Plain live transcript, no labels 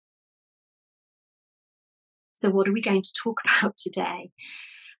So what are we going to talk about today?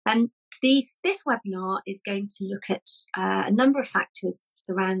 And this webinar is going to look at a number of factors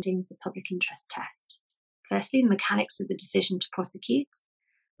surrounding the public interest test. Firstly, the mechanics of the decision to prosecute.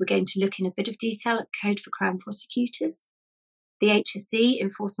 We're going to look in a bit of detail at Code for Crown Prosecutors, the HSE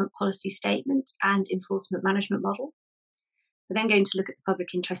Enforcement Policy Statement and Enforcement Management Model. We're then going to look at the public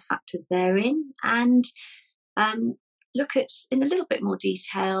interest factors therein and look at, in a little bit more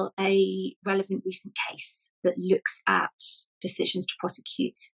detail, a relevant recent case that looks at decisions to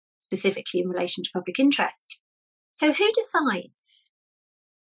prosecute, specifically in relation to public interest. So who decides?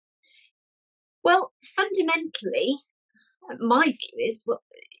 Well, fundamentally, my view is,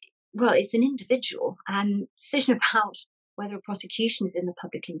 well, it's an individual. Decision about whether a prosecution is in the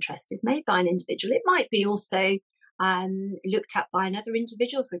public interest is made by an individual. It might be also looked at by another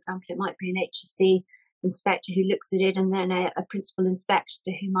individual. For example, it might be an HSE inspector who looks at it, and then a principal inspector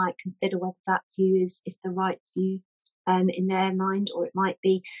who might consider whether that view is the right view in their mind, or it might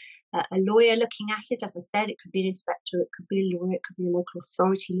be a lawyer looking at it. As I said, it could be an inspector, it could be a lawyer, it could be a local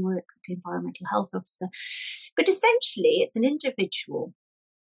authority lawyer, it could be an environmental health officer. But essentially, it's an individual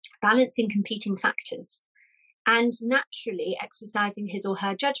balancing competing factors and naturally exercising his or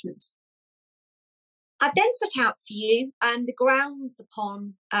her judgment. I've then set out for you the grounds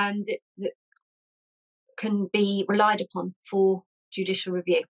upon that can be relied upon for judicial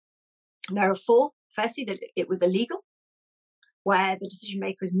review. There are four. Firstly, that it was illegal, where the decision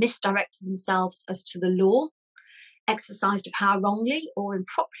makers misdirected themselves as to the law, exercised a power wrongly, or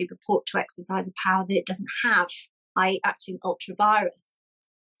improperly purport to exercise a power that it doesn't have, i.e. acting ultra vires.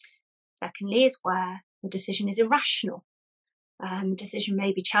 Secondly is where the decision is irrational. Decision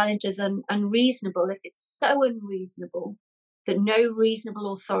may be challenged as unreasonable if it's so unreasonable that no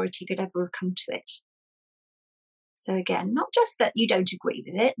reasonable authority could ever have come to it. So again, not just that you don't agree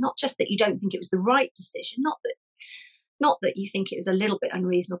with it, not just that you don't think it was the right decision, not that you think it was a little bit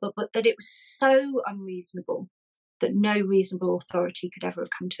unreasonable, but that it was so unreasonable that no reasonable authority could ever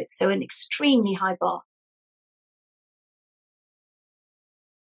have come to it. So an extremely high bar